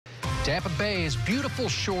Tampa Bay's beautiful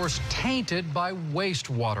shores tainted by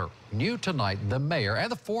wastewater. New tonight, the mayor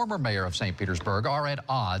and the former mayor of St. Petersburg are at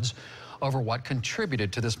odds over what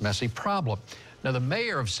contributed to this messy problem. Now, the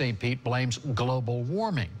mayor of St. Pete blames global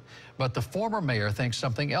warming, but the former mayor thinks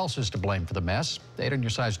something else is to blame for the mess. 8 on your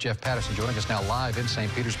side's Jeff Patterson joining us now live in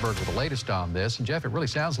St. Petersburg with the latest on this. And Jeff, it really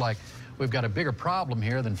sounds like we've got a bigger problem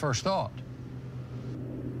here than first thought.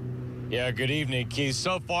 Yeah, good evening, Keith.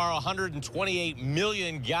 So far, 128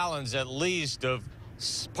 million gallons at least of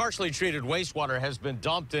partially treated wastewater has been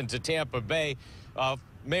dumped into Tampa Bay.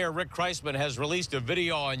 Mayor Rick Kriseman has released a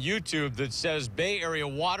video on YouTube that says Bay Area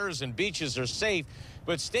waters and beaches are safe,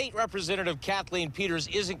 but State Representative Kathleen Peters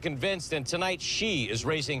isn't convinced, and tonight she is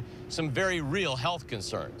raising some very real health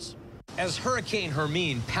concerns. As Hurricane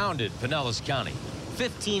Hermine pounded Pinellas County,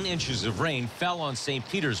 15 inches of rain fell on St.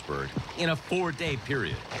 Petersburg in a 4-day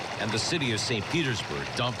period, and the city of St. Petersburg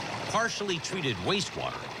dumped partially treated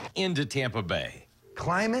wastewater into Tampa Bay.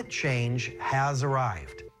 Climate change has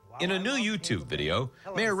arrived. In a new YouTube video,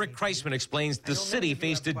 Mayor Rick Kriseman explains the city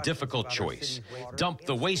faced a difficult choice: dump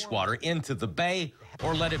the wastewater into the bay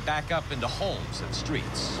or let it back up into homes and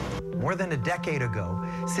streets. More than a decade ago,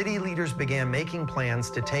 city leaders began making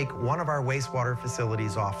plans to take one of our wastewater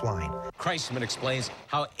facilities offline. Kriseman explains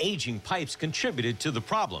how aging pipes contributed to the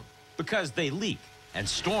problem because they leak and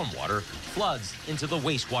stormwater floods into the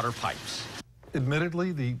wastewater pipes.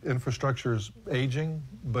 Admittedly, the infrastructure is aging,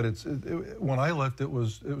 but when I left, it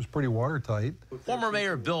was pretty watertight. Former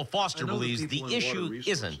Mayor Bill Foster believes the issue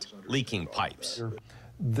isn't leaking pipes.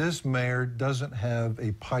 This mayor doesn't have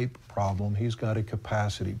a pipe problem. He's got a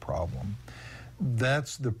capacity problem.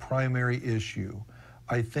 That's the primary issue.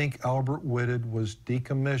 I think Albert Whitted was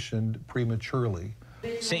decommissioned prematurely.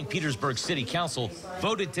 St. Petersburg City Council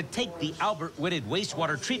voted to take the Albert Whitted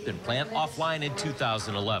wastewater treatment plant offline in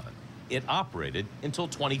 2011. It operated until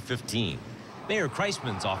 2015. Mayor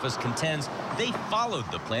Kriseman's office contends they followed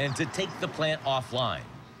the plan to take the plant offline.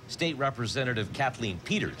 State Representative Kathleen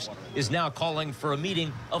Peters is now calling for a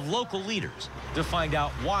meeting of local leaders to find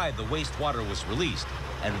out why the wastewater was released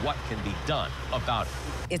and what can be done about it.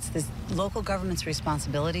 It's the local government's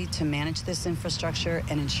responsibility to manage this infrastructure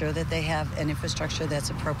and ensure that they have an infrastructure that's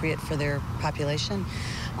appropriate for their population.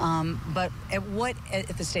 But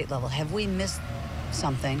at the state level, have we missed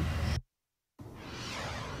something?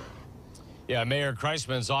 Yeah, Mayor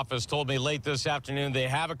Kriseman's office told me late this afternoon they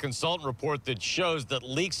have a consultant report that shows that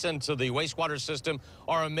leaks into the wastewater system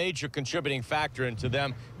are a major contributing factor into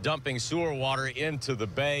them dumping sewer water into the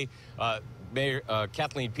bay. Mayor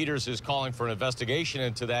Kathleen Peters is calling for an investigation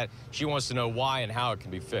into that. She wants to know why and how it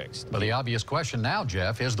can be fixed. But the obvious question now,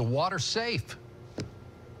 Jeff, is the water safe?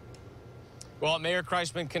 Well, Mayor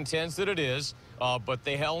Kriseman contends that it is, but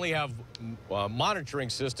they only have monitoring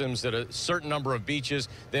systems at a certain number of beaches.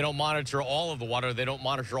 They don't monitor all of the water. They don't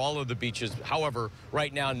monitor all of the beaches. However,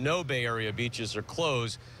 right now, no Bay Area beaches are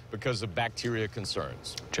closed because of bacteria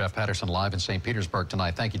concerns. Jeff Patterson live in St. Petersburg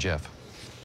tonight. Thank you, Jeff.